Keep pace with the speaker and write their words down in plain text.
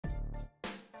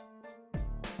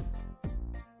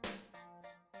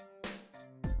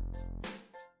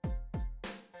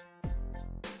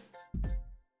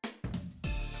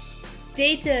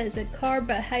Data is a core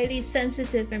but highly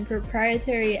sensitive and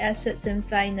proprietary asset in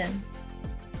finance.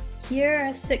 Here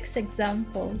are 6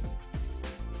 examples.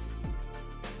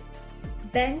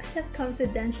 Banks have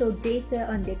confidential data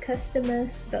on their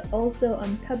customers, but also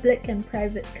on public and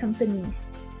private companies.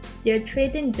 Their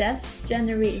trading desks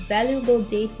generate valuable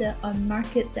data on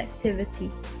markets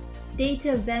activity.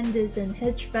 Data vendors and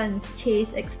hedge funds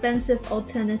chase expensive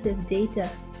alternative data,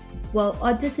 while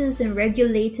auditors and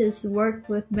regulators work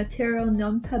with material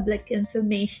non-public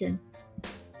information.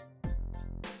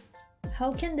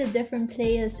 How can the different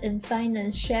players in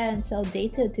finance share and sell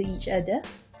data to each other?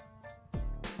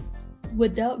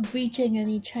 Without breaching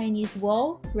any Chinese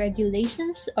wall,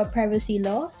 regulations, or privacy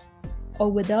laws,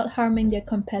 or without harming their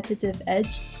competitive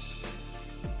edge.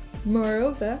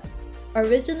 Moreover,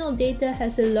 original data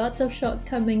has a lot of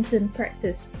shortcomings in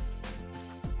practice.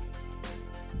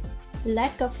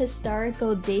 Lack of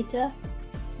historical data,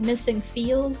 missing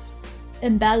fields,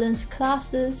 imbalanced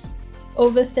classes,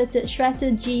 overfitted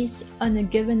strategies on a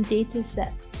given data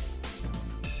set.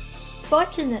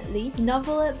 Fortunately,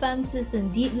 novel advances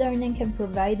in deep learning can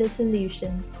provide a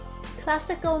solution.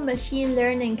 Classical machine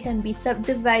learning can be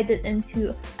subdivided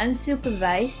into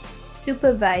unsupervised,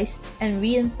 supervised, and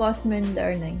reinforcement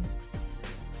learning.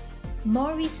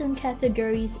 More recent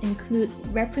categories include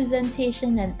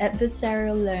representation and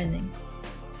adversarial learning.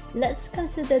 Let's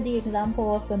consider the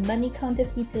example of a money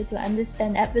counterfeiter to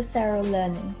understand adversarial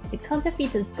learning. The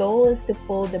counterfeiter's goal is to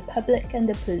fool the public and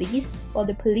the police, while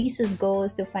the police's goal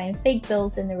is to find fake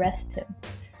bills and arrest him.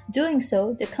 Doing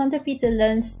so, the counterfeiter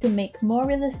learns to make more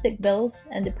realistic bills,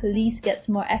 and the police gets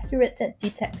more accurate at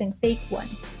detecting fake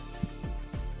ones.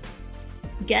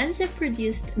 GANs have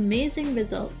produced amazing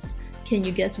results. Can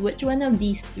you guess which one of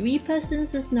these 3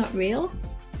 persons is not real?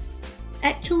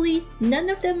 Actually, none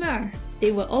of them are.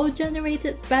 They were all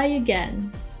generated by a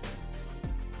GAN.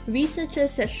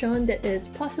 Researchers have shown that it is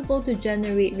possible to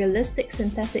generate realistic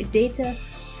synthetic data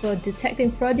for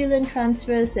detecting fraudulent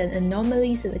transfers and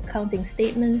anomalies in accounting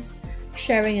statements,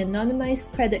 sharing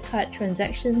anonymized credit card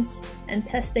transactions, and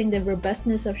testing the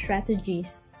robustness of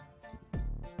strategies.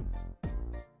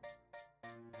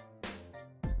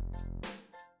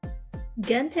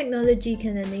 GAN technology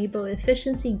can enable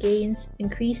efficiency gains,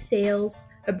 increased sales,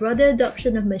 a broader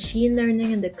adoption of machine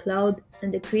learning in the cloud,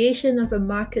 and the creation of a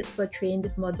market for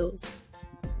trained models.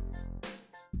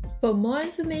 For more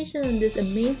information on this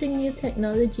amazing new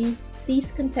technology,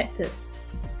 please contact us.